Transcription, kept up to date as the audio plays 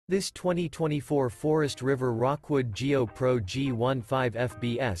This 2024 Forest River Rockwood Geo Pro G15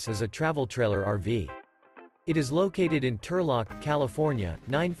 FBS is a travel trailer RV. It is located in Turlock, California,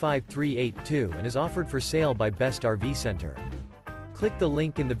 95382 and is offered for sale by Best RV Center. Click the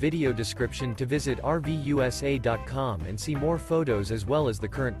link in the video description to visit RVUSA.com and see more photos as well as the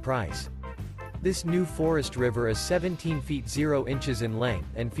current price. This new Forest River is 17 feet 0 inches in length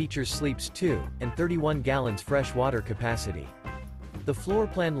and features sleeps 2 and 31 gallons fresh water capacity. The floor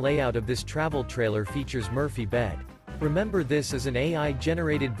plan layout of this travel trailer features Murphy bed. Remember, this is an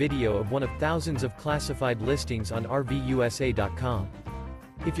AI-generated video of one of thousands of classified listings on RVUSA.com.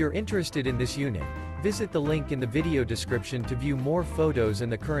 If you're interested in this unit, visit the link in the video description to view more photos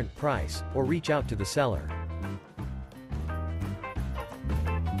and the current price, or reach out to the seller.